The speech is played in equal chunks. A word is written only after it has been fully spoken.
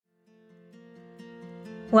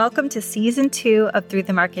Welcome to Season 2 of Through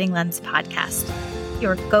the Marketing Lens podcast,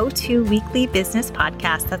 your go-to weekly business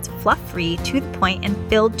podcast that's fluff-free, to the point, and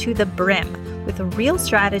filled to the brim with real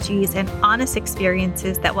strategies and honest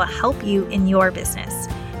experiences that will help you in your business.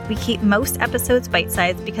 We keep most episodes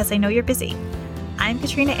bite-sized because I know you're busy. I'm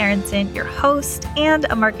Katrina Aronson, your host and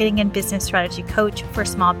a marketing and business strategy coach for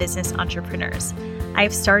small business entrepreneurs.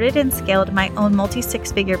 I've started and scaled my own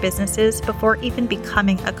multi-six-figure businesses before even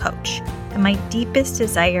becoming a coach. And my deepest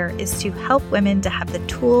desire is to help women to have the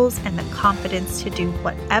tools and the confidence to do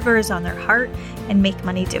whatever is on their heart and make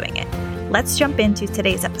money doing it. Let's jump into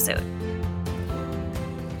today's episode.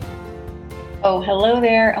 Oh, hello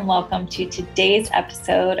there, and welcome to today's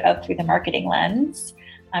episode of Through the Marketing Lens.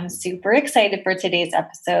 I'm super excited for today's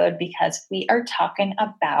episode because we are talking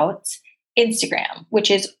about Instagram, which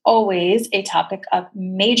is always a topic of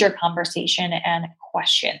major conversation and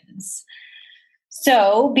questions.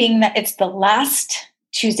 So being that it's the last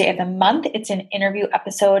Tuesday of the month, it's an interview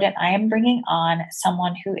episode, and I am bringing on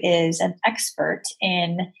someone who is an expert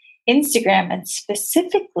in Instagram and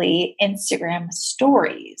specifically Instagram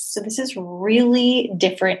stories. So this is really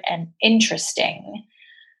different and interesting.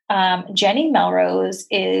 Jenny Melrose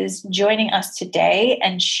is joining us today,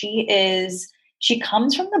 and she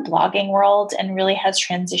comes from the blogging world and really has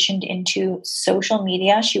transitioned into social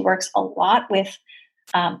media. She works a lot with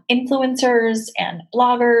influencers and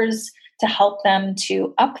bloggers to help them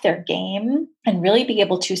to up their game and really be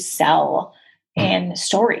able to sell in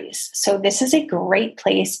stories. So this is a great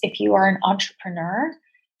place if you are an entrepreneur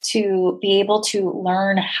to be able to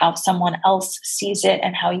learn how someone else sees it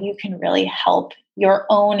and how you can really help your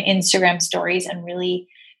own Instagram stories and really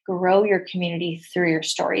grow your community through your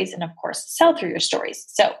stories and, of course, sell through your stories.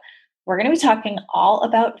 So we're going to be talking all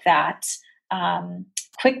about that.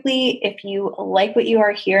 Quickly, if you like what you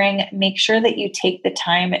are hearing, make sure that you take the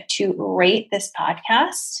time to rate this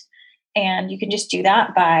podcast. And you can just do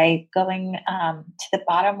that by going to the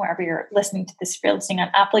bottom wherever you're listening to this. If you're listening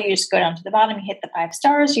on Apple, you just go down to the bottom, you hit the 5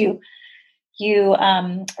 stars, you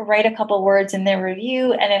write a couple words in their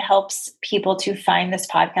review, and it helps people to find this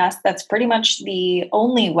podcast. That's pretty much the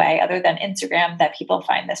only way, other than Instagram, that people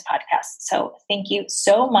find this podcast. So thank you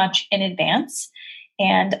so much in advance.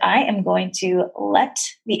 And I am going to let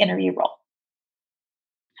the interview roll.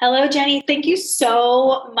 Hello, Jenny. Thank you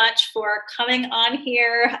so much for coming on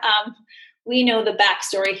here. We know the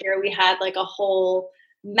backstory here. We had like a whole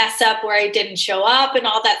mess up where I didn't show up and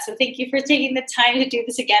all that. So thank you for taking the time to do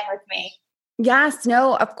this again with me. Yes,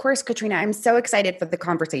 no, of course, Katrina. I'm so excited for the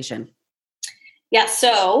conversation. Yeah.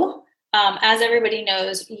 So as everybody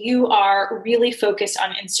knows, you are really focused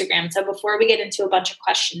on Instagram. So before we get into a bunch of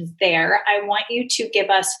questions there, I want you to give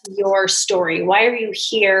us your story. Why are you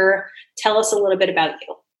here? Tell us a little bit about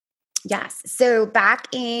you. Yes. So back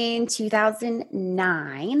in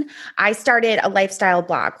 2009, I started a lifestyle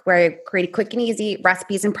blog where I created quick and easy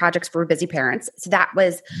recipes and projects for busy parents. So that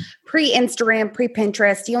was pre-Instagram,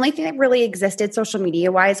 pre-Pinterest. The only thing that really existed social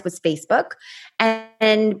media-wise was Facebook.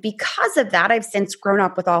 And because of that, I've since grown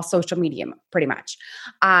up with all social media pretty much.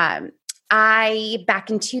 I, back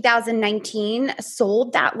in 2019,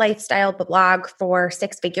 sold that lifestyle blog for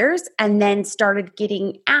 6 figures and then started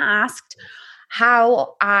getting asked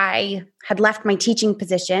how I had left my teaching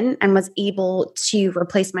position and was able to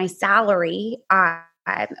replace my salary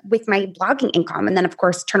with my blogging income, and then, of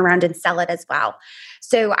course, turn around and sell it as well.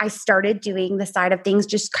 So I started doing the side of things,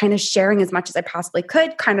 just kind of sharing as much as I possibly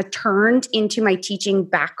could, kind of turned into my teaching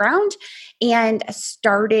background and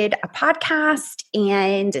started a podcast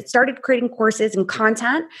and started creating courses and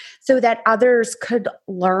content so that others could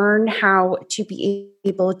learn how to be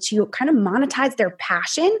able to kind of monetize their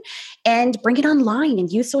passion and bring it online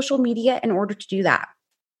and use social media in order to do that.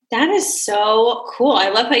 That is so cool. I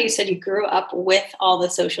love how you said you grew up with all the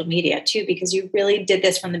social media too, because you really did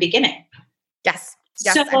this from the beginning. Yes.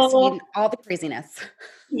 Yes, so, I've seen all the craziness.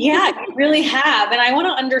 Yeah, you really have. And I want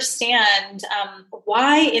to understand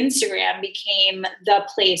why Instagram became the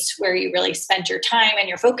place where you really spent your time and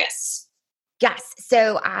your focus. Yes.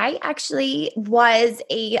 So I actually was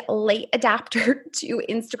a late adapter to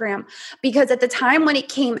Instagram because at the time when it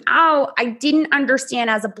came out, I didn't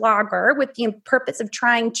understand as a blogger, with the purpose of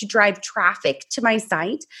trying to drive traffic to my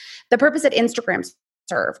site, the purpose that Instagram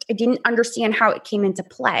served. I didn't understand how it came into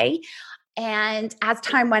play. And as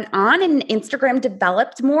time went on and Instagram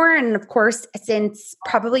developed more, and of course, since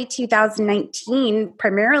probably 2019,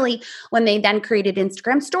 primarily when they then created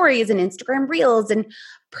Instagram stories and Instagram reels and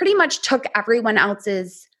pretty much took everyone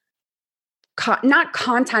else's, not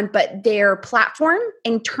content, but their platform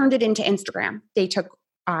and turned it into Instagram. They took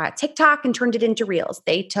TikTok and turned it into Reels.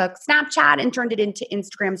 They took Snapchat and turned it into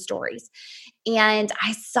Instagram stories. And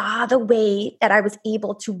I saw the way that I was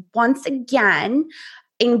able to once again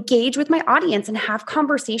engage with my audience and have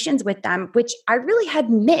conversations with them, which I really had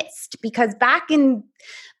missed because back in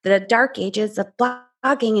the dark ages of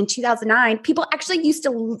blogging in 2009, people actually used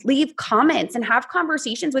to leave comments and have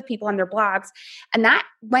conversations with people on their blogs. And that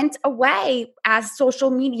went away as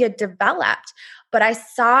social media developed. But I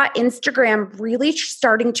saw Instagram really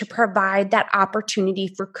starting to provide that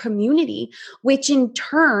opportunity for community, which in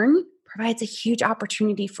turn provides a huge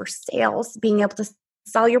opportunity for sales, being able to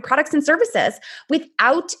sell your products and services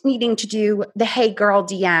without needing to do the hey girl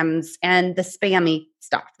DMs and the spammy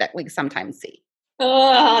stuff that we sometimes see.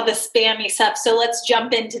 Oh, the spammy stuff. So let's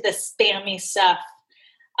jump into the spammy stuff.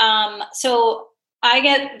 So I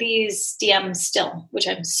get these DMs still, which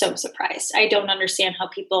I'm so surprised. I don't understand how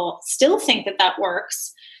people still think that that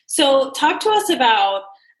works. So talk to us about,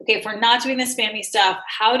 okay, if we're not doing the spammy stuff,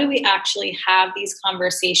 how do we actually have these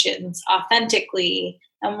conversations authentically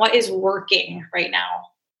and what is working right now?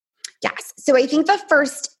 Yes. So I think the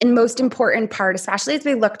first and most important part, especially as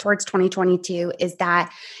we look towards 2022, is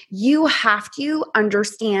that you have to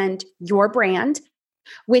understand your brand,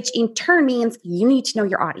 which in turn means you need to know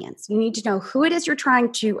your audience. You need to know who it is you're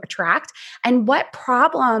trying to attract and what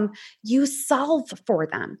problem you solve for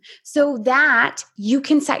them so that you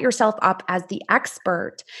can set yourself up as the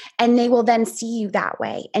expert and they will then see you that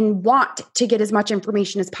way and want to get as much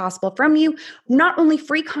information as possible from you, not only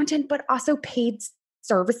free content, but also paid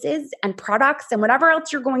services and products and whatever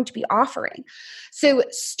else you're going to be offering. So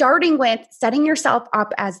starting with setting yourself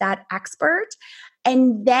up as that expert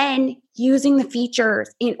and then using the features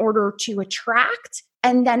in order to attract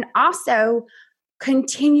and then also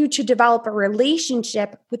continue to develop a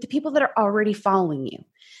relationship with the people that are already following you.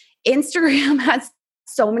 Instagram has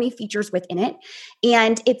so many features within it.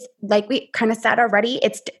 And it's like we kind of said already,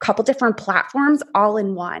 it's a couple different platforms all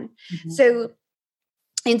in one. Mm-hmm. So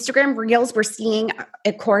Instagram Reels, we're seeing,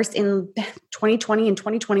 of course, in 2020 and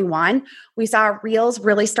 2021, we saw Reels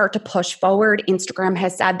really start to push forward. Instagram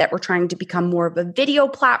has said that we're trying to become more of a video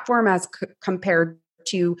platform as compared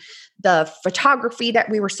to the photography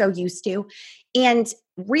that we were so used to. And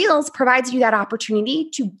Reels provides you that opportunity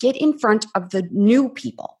to get in front of the new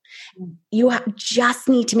people. You just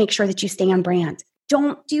need to make sure that you stay on brand.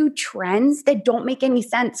 Don't do trends that don't make any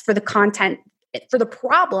sense for the content, for the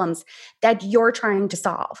problems that you're trying to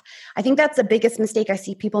solve. I think that's the biggest mistake I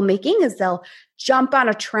see people making is they'll jump on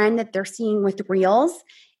a trend that they're seeing with Reels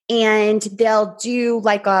and they'll do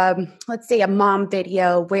like let's say a mom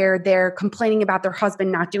video where they're complaining about their husband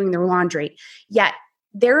not doing their laundry, yet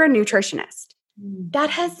they're a nutritionist. That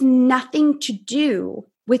has nothing to do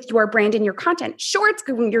with your brand and your content. Sure,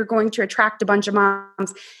 you're going to attract a bunch of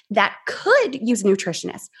moms that could use a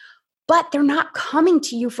nutritionist, but they're not coming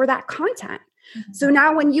to you for that content. Mm-hmm. So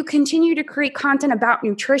now when you continue to create content about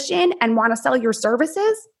nutrition and want to sell your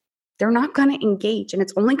services, they're not going to engage and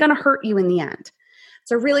it's only going to hurt you in the end.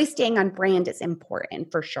 So really staying on brand is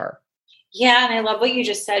important for sure. Yeah. And I love what you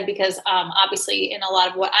just said because obviously in a lot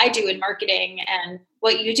of what I do in marketing and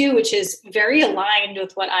what you do, which is very aligned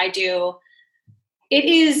with what I do, it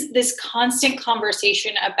is this constant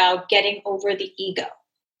conversation about getting over the ego,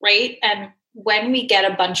 right? And when we get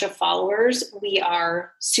a bunch of followers, we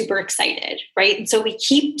are super excited, right? And so we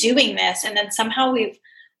keep doing this, and then somehow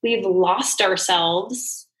we've lost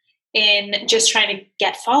ourselves in just trying to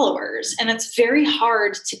get followers, and it's very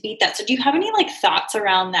hard to beat that. So, do you have any thoughts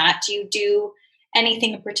around that? Do you do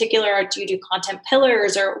anything in particular, or do you do content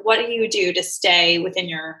pillars, or what do you do to stay within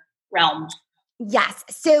your realm? Yes.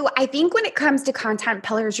 So I think when it comes to content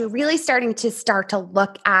pillars, you're really starting to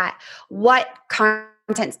look at what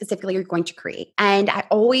content specifically you're going to create. And I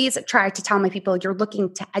always try to tell my people, you're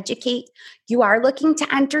looking to educate, you are looking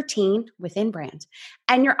to entertain within brand,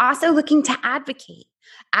 and you're also looking to advocate.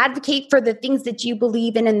 Advocate for the things that you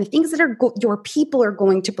believe in and the things that your people are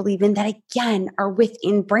going to believe in that, again, are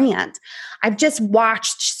within brand. I've just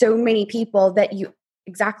watched so many people that you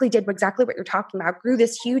did exactly what you're talking about, grew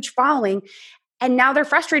this huge following, and now they're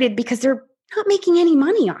frustrated because they're not making any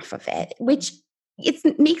money off of it, which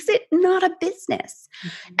it makes it not a business.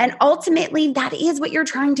 Mm-hmm. And ultimately, that is what you're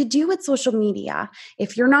trying to do with social media.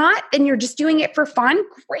 If you're not, and you're just doing it for fun,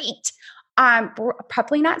 great. We're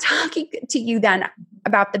probably not talking to you then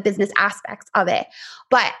about the business aspects of it.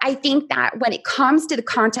 But I think that when it comes to the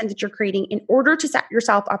content that you're creating, in order to set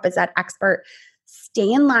yourself up as that expert,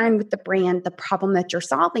 stay in line with the brand, the problem that you're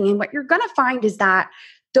solving. And what you're going to find is that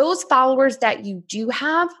those followers that you do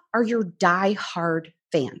have are your die-hard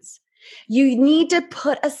fans. You need to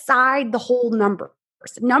put aside the whole numbers.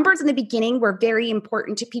 Numbers in the beginning were very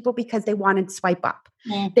important to people because they wanted swipe up.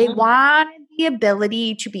 Mm-hmm. They wanted the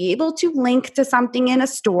ability to be able to link to something in a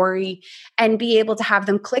story and be able to have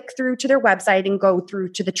them click through to their website and go through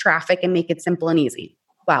to the traffic and make it simple and easy.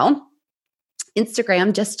 Well,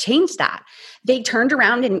 Instagram just changed that. They turned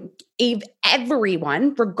around and gave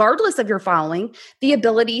everyone, regardless of your following, the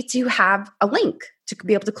ability to have a link to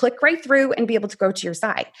be able to click right through and be able to go to your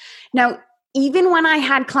site. Now, even when I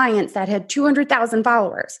had clients that had 200,000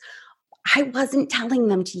 followers, I wasn't telling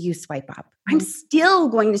them to use swipe up. I'm still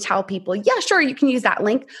going to tell people, yeah, sure, you can use that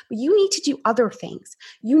link, but you need to do other things.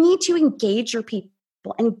 You need to engage your people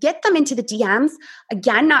and get them into the DMs,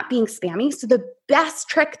 again, not being spammy. So the best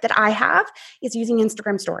trick that I have is using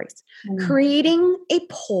Instagram stories, creating a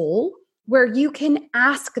poll where you can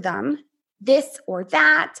ask them this or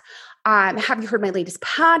that. Have you heard my latest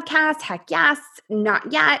podcast? Heck yes,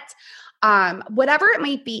 not yet. Whatever it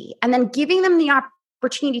might be. And then giving them the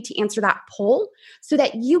opportunity to answer that poll so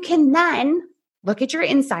that you can then look at your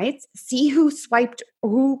insights, see who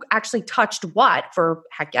actually touched what for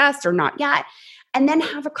heck yes or not yet, and then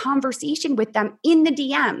have a conversation with them in the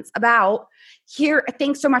DMs about here.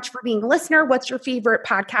 Thanks so much for being a listener. What's your favorite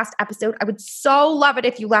podcast episode? I would so love it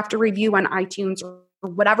if you left a review on iTunes or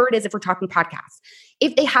whatever it is if we're talking podcasts.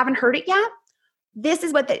 If they haven't heard it yet, this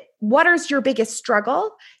is what is your biggest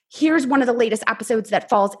struggle? Here's one of the latest episodes that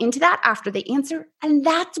falls into that after they answer. And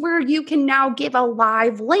that's where you can now give a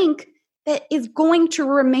live link that is going to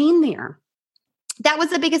remain there. That was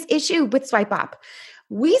the biggest issue with swipe up.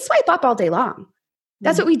 We swipe up all day long.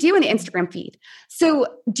 That's what we do in the Instagram feed. So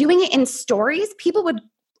doing it in stories, people would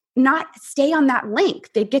not stay on that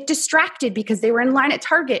link. They'd get distracted because they were in line at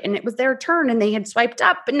Target and it was their turn and they had swiped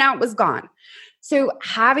up, but now it was gone. So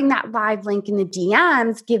having that live link in the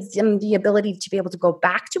DMs gives them the ability to be able to go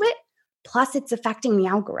back to it. Plus, it's affecting the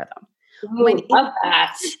algorithm. Love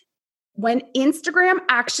that. When Instagram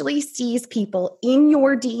actually sees people in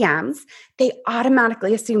your DMs, they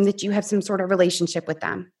automatically assume that you have some sort of relationship with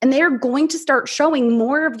them. And they're going to start showing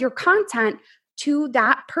more of your content to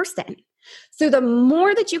that person. So the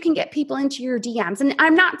more that you can get people into your DMs, and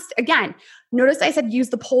I'm not, again, notice I said use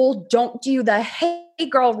the poll, don't do the hey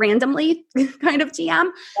girl randomly kind of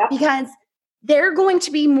DM, because they're going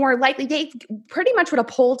to be more likely. They pretty much what a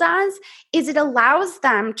poll does is it allows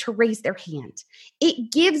them to raise their hand.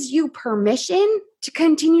 It gives you permission to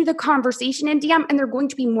continue the conversation in DM, and they're going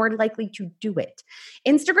to be more likely to do it.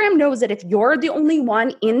 Instagram knows that if you're the only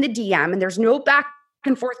one in the DM and there's no back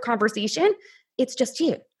and forth conversation, it's just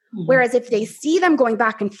you. Whereas if they see them going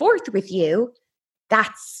back and forth with you,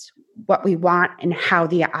 that's what we want and how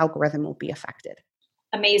the algorithm will be affected.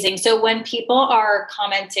 Amazing. So when people are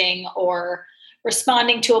commenting or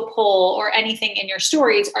responding to a poll or anything in your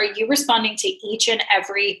stories, are you responding to each and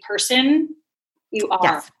every person? You are.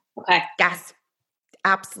 Yes. Okay. Yes.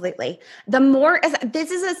 Absolutely. This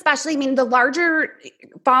is especially, the larger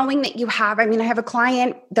following that you have. I have a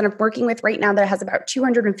client that I'm working with right now that has about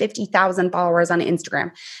 250,000 followers on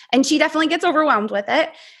Instagram, and she definitely gets overwhelmed with it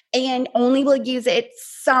and only will use it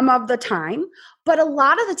some of the time. But a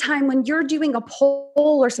lot of the time when you're doing a poll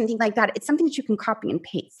or something like that, it's something that you can copy and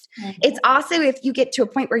paste. It's also if you get to a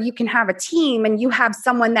point where you can have a team and you have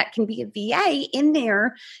someone that can be a VA in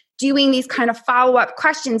there doing these kind of follow-up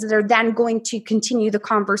questions that are then going to continue the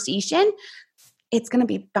conversation, it's going to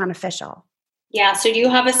be beneficial. Yeah. So do you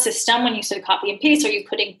have a system when you said copy and paste? Are you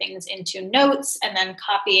putting things into notes and then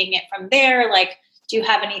copying it from there? Like, do you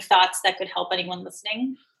have any thoughts that could help anyone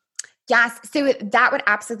listening? Yes. So that would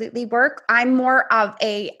absolutely work. I'm more of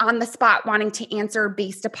a on the spot wanting to answer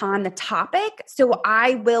based upon the topic. So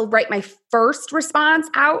I will write my first response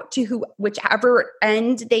out to whichever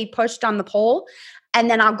end they pushed on the poll. And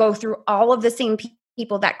then I'll go through all of the same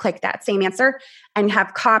people that clicked that same answer and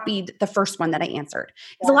have copied the first one that I answered.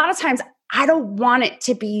 Because a lot of times I don't want it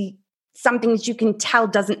to be something that you can tell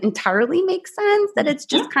doesn't entirely make sense, that it's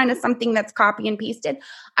just kind of something that's copy and pasted.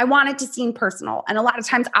 I want it to seem personal. And a lot of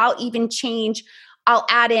times I'll even I'll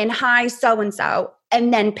add in, hi, so-and-so,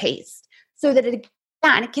 and then paste so that it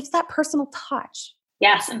gives that personal touch.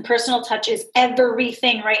 Yes. And personal touch is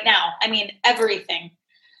everything right now. Everything.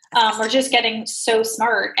 We're just getting so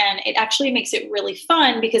smart, and it actually makes it really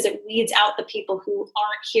fun because it weeds out the people who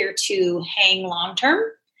aren't here to hang long-term.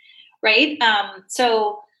 Right.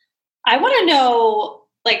 So I want to know,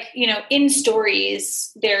 in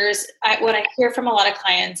stories, what I hear from a lot of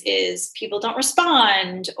clients is people don't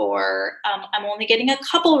respond, or I'm only getting a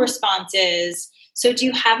couple responses. So do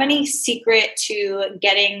you have any secret to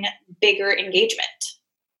getting bigger engagement?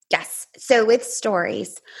 Yes. So with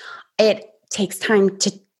stories, it takes time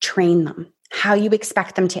to train them, how you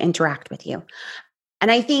expect them to interact with you.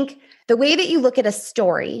 And I think the way that you look at a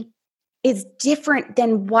story is different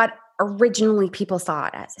than what originally people saw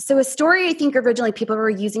it as. So a story, I think originally people were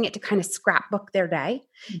using it to kind of scrapbook their day.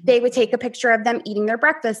 Mm-hmm. They would take a picture of them eating their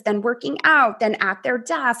breakfast, then working out, then at their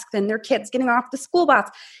desk, then their kids getting off the school bus.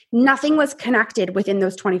 Nothing was connected within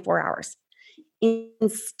those 24 hours.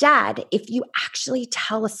 Instead, if you actually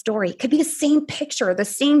tell a story, it could be the same picture, the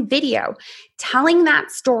same video, telling that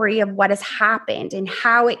story of what has happened and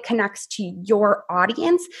how it connects to your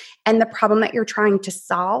audience and the problem that you're trying to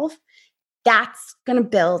solve, that's going to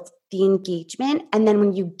build the engagement. And then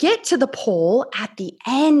when you get to the poll at the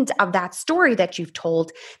end of that story that you've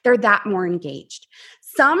told, they're that more engaged.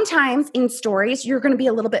 Sometimes in stories, you're going to be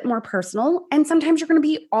a little bit more personal, and sometimes you're going to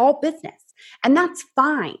be all business. And that's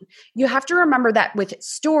fine. You have to remember that with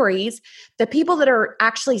stories, the people that are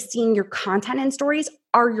actually seeing your content in stories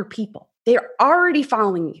are your people. They're already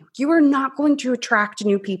following you. You are not going to attract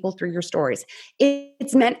new people through your stories.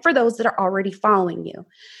 It's meant for those that are already following you.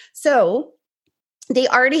 So they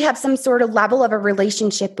already have some sort of level of a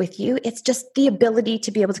relationship with you. It's just the ability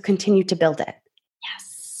to be able to continue to build it.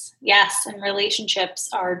 Yes. And relationships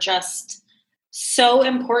are just so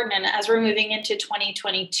important. And as we're moving into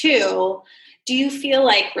 2022, do you feel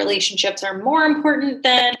like relationships are more important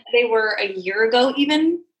than they were a year ago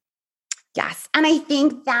even? Yes. And I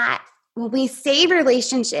think that when we say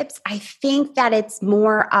relationships, I think that it's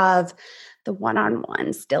more of the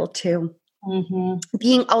one-on-one still too. Mm-hmm.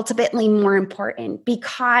 Being ultimately more important,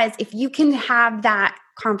 because if you can have that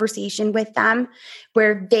conversation with them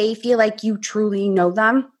where they feel like you truly know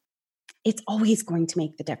them, it's always going to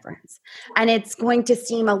make the difference. And it's going to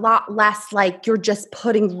seem a lot less like you're just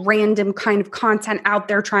putting random kind of content out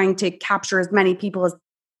there trying to capture as many people as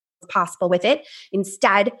possible with it.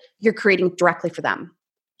 Instead, you're creating directly for them.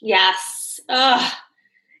 Yes.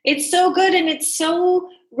 It's so good. And it's so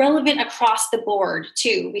relevant across the board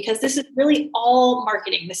too, because this is really all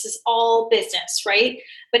marketing. This is all business, right?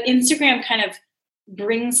 But Instagram kind of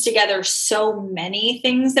brings together so many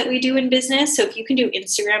things that we do in business. So if you can do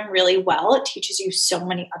Instagram really well, it teaches you so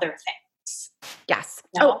many other things. Yes.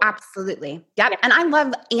 No? Oh, absolutely. Yep. Yeah. And I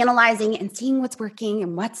love analyzing and seeing what's working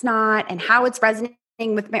and what's not and how it's resonating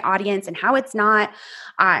with my audience and how it's not,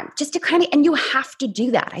 just to kind of, and you have to do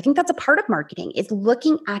that. I think that's a part of marketing, is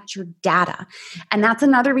looking at your data. And that's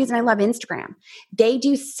another reason I love Instagram. They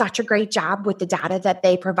do such a great job with the data that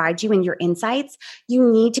they provide you and your insights. You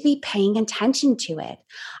need to be paying attention to it.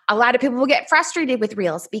 A lot of people will get frustrated with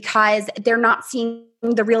Reels because they're not seeing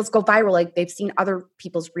the Reels go viral like they've seen other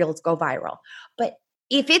people's Reels go viral. But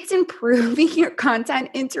if it's improving your content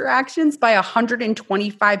interactions by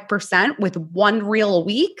 125% with one reel a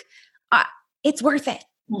week, it's worth it.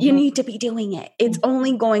 Mm-hmm. You need to be doing it. It's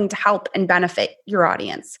only going to help and benefit your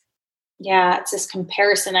audience. Yeah, it's this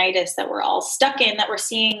comparisonitis that we're all stuck in, that we're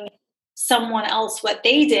seeing someone else, what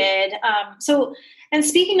they did. And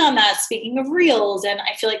speaking of Reels, and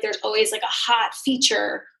I feel like there's always like a hot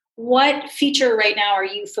feature. What feature right now are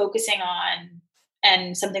you focusing on,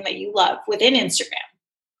 and something that you love within Instagram?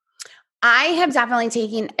 I have definitely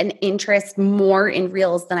taken an interest more in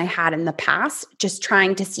Reels than I had in the past, just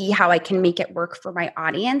trying to see how I can make it work for my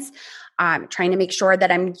audience. Trying to make sure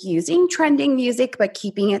that I'm using trending music, but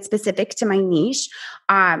keeping it specific to my niche,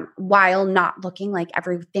 while not looking like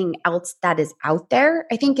everything else that is out there.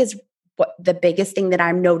 I think is what the biggest thing that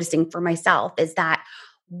I'm noticing for myself is that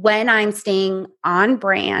when I'm staying on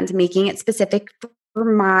brand, making it specific for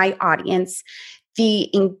my audience,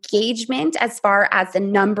 the engagement as far as the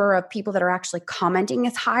number of people that are actually commenting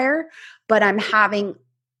is higher, but I'm having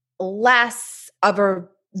less of a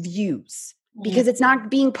views because it's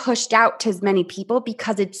not being pushed out to as many people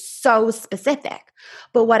because it's so specific.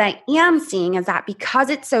 But what I am seeing is that because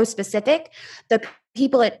it's so specific, the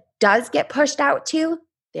people it does get pushed out to,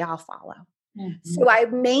 they all follow. Mm-hmm. So I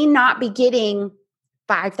may not be getting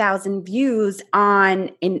 5,000 views on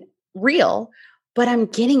in Reel, but I'm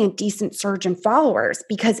getting a decent surge in followers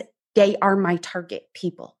because they are my target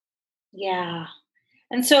people. Yeah.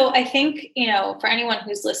 And so I think, for anyone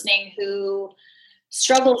who's listening who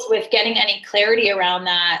struggles with getting any clarity around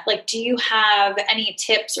that, like, do you have any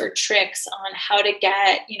tips or tricks on how to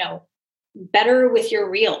get, better with your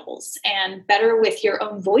Reels and better with your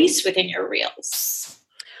own voice within your Reels?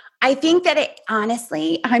 I think that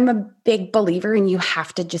honestly, I'm a big believer in you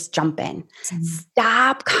have to just jump in. Mm-hmm.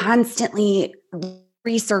 Stop constantly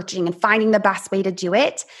researching and finding the best way to do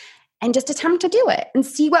it, and just attempt to do it and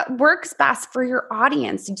see what works best for your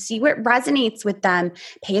audience. You see what resonates with them.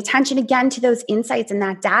 Pay attention again to those insights and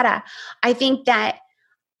that data. I think that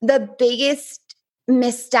the biggest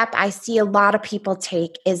misstep I see a lot of people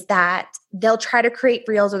take is that they'll try to create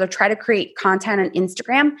reels or they'll try to create content on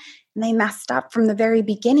Instagram, and they messed up from the very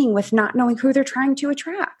beginning with not knowing who they're trying to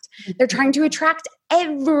attract. They're trying to attract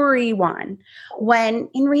everyone when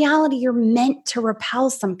in reality, you're meant to repel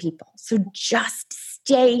some people. So just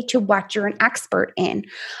stay to what you're an expert in.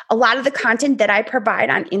 A lot of the content that I provide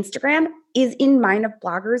on Instagram is in mind of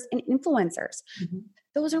bloggers and influencers. Mm-hmm.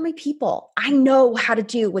 Those are my people. I know how to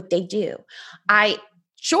do what they do. I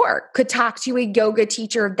sure could talk to a yoga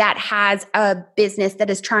teacher that has a business that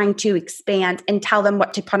is trying to expand and tell them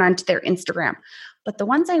what to put onto their Instagram. But the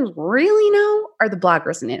ones I really know are the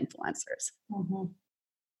bloggers and influencers. Mm-hmm.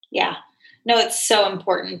 Yeah. No, it's so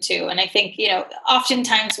important too. And I think,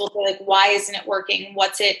 oftentimes we'll be like, why isn't it working?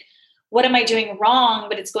 What am I doing wrong?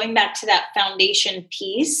 But it's going back to that foundation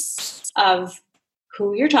piece of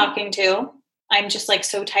who you're talking to. I'm just like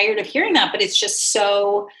so tired of hearing that, but it's just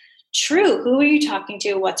so true. Who are you talking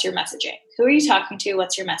to? What's your messaging? Who are you talking to?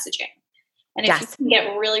 What's your messaging? And if you can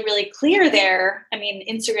get really, really clear there, I mean,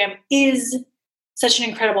 Instagram is such an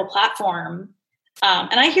incredible platform.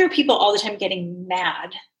 And I hear people all the time getting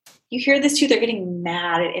mad. You hear this too. They're getting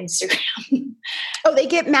mad at Instagram. Oh, they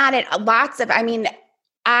get mad at the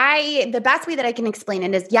best way that I can explain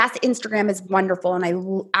it is, yes, Instagram is wonderful and I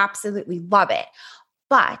absolutely love it,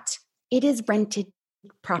 but it is rented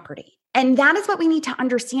property. And that is what we need to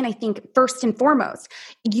understand, I think, first and foremost.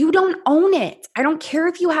 You don't own it. I don't care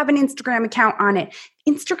if you have an Instagram account on it.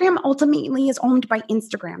 Instagram ultimately is owned by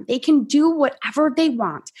Instagram. They can do whatever they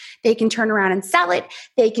want. They can turn around and sell it.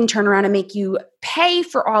 They can turn around and make you pay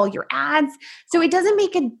for all your ads. So it doesn't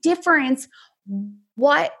make a difference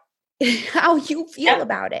how you feel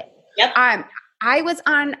about it. Yep. I was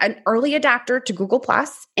on an early adopter to Google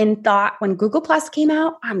Plus and thought when Google Plus came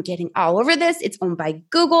out, I'm getting all over this. It's owned by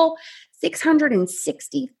Google.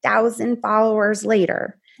 660,000 followers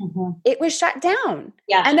later, it was shut down.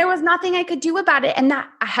 Yeah. And there was nothing I could do about it. And that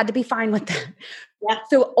I had to be fine with that. Yeah.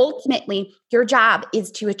 So ultimately, your job is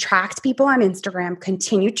to attract people on Instagram,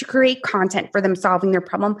 continue to create content for them solving their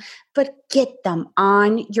problem, but get them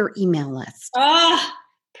on your email list.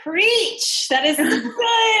 Preach. That is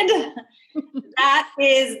good. That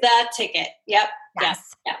is the ticket. Yep.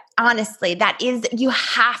 Yes. Yep. Honestly, you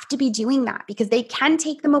have to be doing that because they can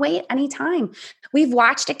take them away at any time. We've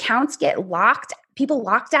watched accounts get locked, people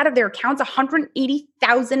locked out of their accounts,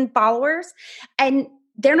 180,000 followers, and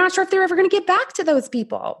they're not sure if they're ever going to get back to those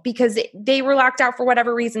people because they were locked out for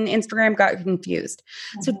whatever reason. Instagram got confused.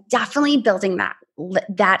 Mm-hmm. So definitely building that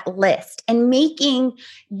list and making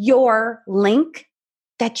your link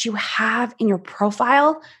that you have in your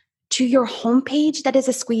profile to your homepage that is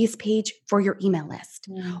a squeeze page for your email list,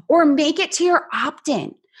 or make it to your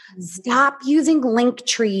opt-in. Mm-hmm. Stop using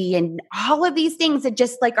Linktree and all of these things that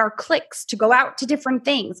just like are clicks to go out to different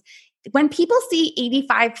things. When people see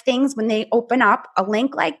 85 things, when they open up a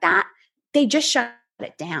link like that, they just shut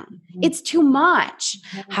it down. Mm-hmm. It's too much.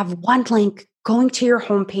 Mm-hmm. Have one link going to your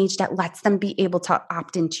homepage that lets them be able to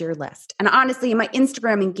opt into your list. And honestly, in my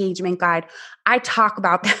Instagram engagement guide, I talk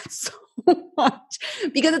about that so much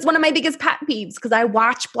because it's one of my biggest pet peeves because I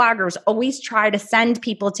watch bloggers always try to send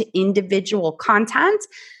people to individual content.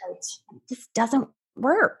 Right. It just doesn't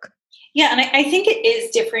work. Yeah. And I think it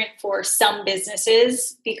is different for some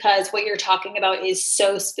businesses because what you're talking about is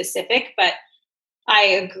so specific, but I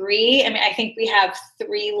agree. I mean, I think we have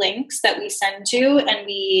 3 links that we send to and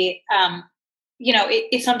we,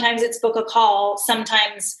 sometimes it's book a call,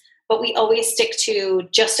 sometimes, but we always stick to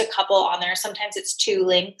just a couple on there. Sometimes it's 2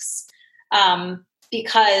 links.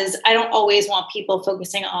 Because I don't always want people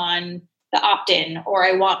focusing on the opt-in or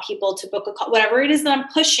I want people to book a call, whatever it is that I'm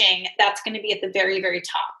pushing, that's going to be at the very, very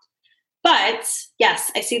top. But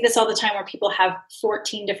yes, I see this all the time where people have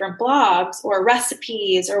 14 different blogs or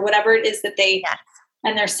recipes or whatever it is that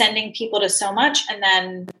and they're sending people to so much and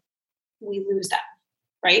then we lose that,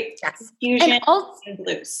 right? Yes. Confusion and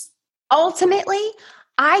lose. Ultimately,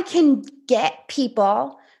 I can get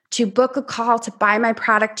people to book a call to buy my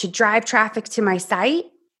product, to drive traffic to my site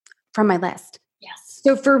from my list. Yes.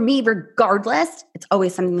 So for me, regardless, it's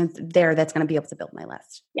always something that's there that's going to be able to build my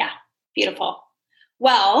list. Yeah. Beautiful.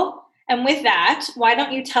 Well, and with that, why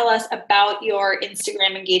don't you tell us about your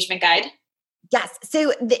Instagram engagement guide? Yes.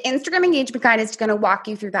 So the Instagram engagement guide is going to walk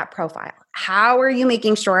you through that profile. How are you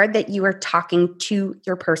making sure that you are talking to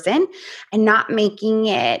your person and not making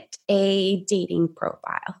it a dating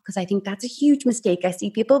profile? Because I think that's a huge mistake I see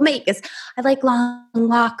people make is I like long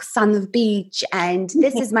walks on the beach and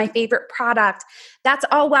this is my favorite product. That's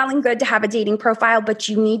all well and good to have a dating profile, but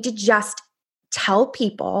you need to just tell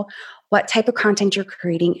people what type of content you're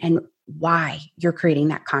creating and why you're creating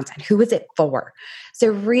that content. Who is it for? So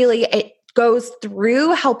really it goes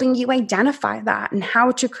through helping you identify that and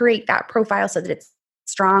how to create that profile so that it's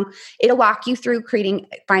strong. It'll walk you through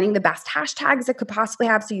finding the best hashtags it could possibly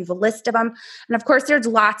have. So you have a list of them. And of course, there's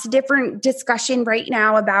lots of different discussion right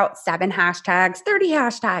now about 7 hashtags, 30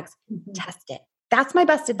 hashtags. Test it. That's my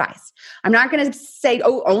best advice. I'm not going to say,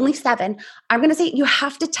 oh, only 7. I'm going to say you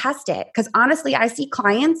have to test it. Because honestly, I see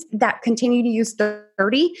clients that continue to use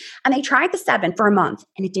 30 and they tried the 7 for a month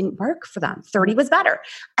and it didn't work for them. 30 was better.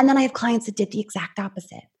 And then I have clients that did the exact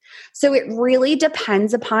opposite. So it really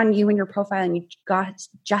depends upon you and your profile, and you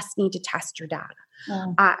just need to test your data.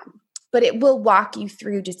 But it will walk you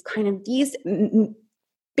through just kind of these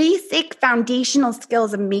basic foundational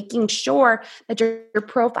skills of making sure that your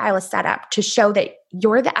profile is set up to show that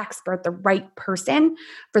you're the expert, the right person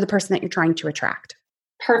for the person that you're trying to attract.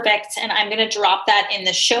 Perfect. And I'm going to drop that in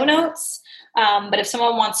the show notes. But if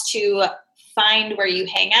someone wants to find where you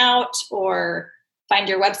hang out or find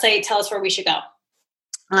your website, tell us where we should go.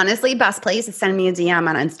 Honestly, best place is send me a DM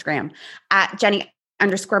on Instagram at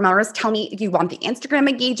Jenny_Melrose. Tell me if you want the Instagram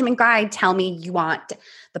engagement guide. Tell me you want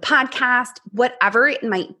the podcast, whatever it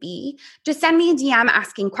might be. Just send me a DM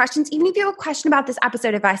asking questions. Even if you have a question about this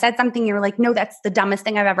episode, if I said something, you're like, no, that's the dumbest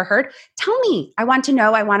thing I've ever heard. Tell me. I want to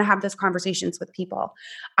know. I want to have those conversations with people.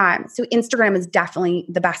 So Instagram is definitely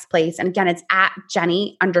the best place. And again, it's at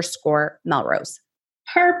Jenny_Melrose.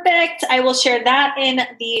 Perfect. I will share that in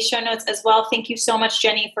the show notes as well. Thank you so much,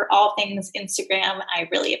 Jenny, for all things Instagram. I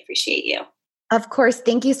really appreciate you. Of course.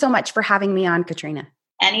 Thank you so much for having me on, Katrina.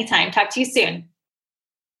 Anytime. Talk to you soon.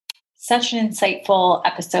 Such an insightful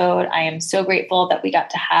episode. I am so grateful that we got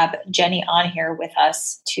to have Jenny on here with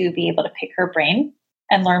us to be able to pick her brain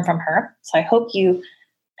and learn from her. So I hope you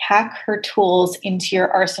pack her tools into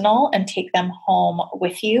your arsenal and take them home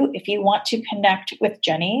with you. If you want to connect with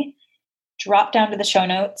Jenny, drop down to the show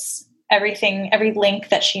notes. Every link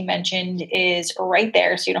that she mentioned is right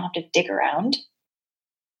there, so you don't have to dig around.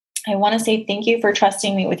 I want to say thank you for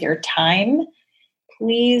trusting me with your time.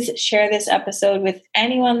 Please share this episode with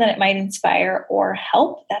anyone that it might inspire or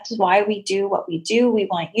help. That's why we do what we do. We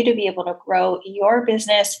want you to be able to grow your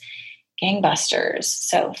business gangbusters.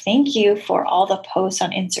 So thank you for all the posts on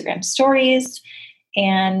Instagram stories.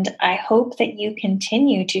 And I hope that you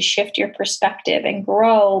continue to shift your perspective and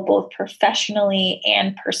grow both professionally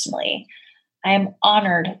and personally. I am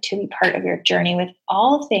honored to be part of your journey with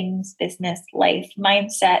all things business, life,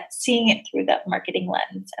 mindset, seeing it through the marketing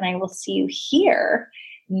lens. And I will see you here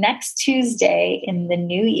next Tuesday in the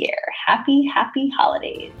new year. Happy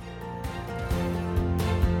holidays.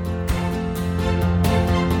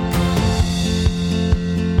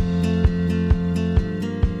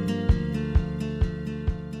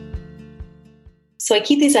 So I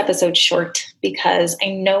keep these episodes short because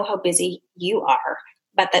I know how busy you are,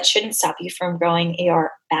 but that shouldn't stop you from growing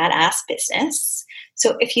your badass business.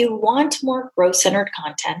 So if you want more growth-centered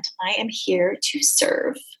content, I am here to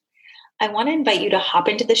serve. I want to invite you to hop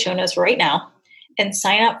into the show notes right now and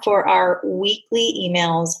sign up for our weekly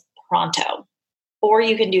emails pronto. Or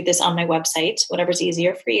you can do this on my website, whatever's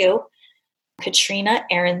easier for you,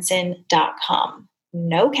 KatrinaAaronson.com.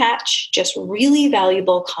 No catch, just really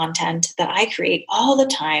valuable content that I create all the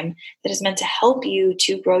time that is meant to help you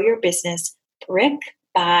to grow your business brick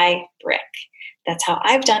by brick. That's how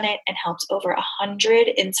I've done it and helped over 100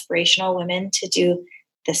 inspirational women to do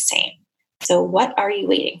the same. So what are you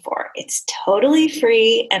waiting for? It's totally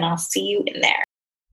free, and I'll see you in there.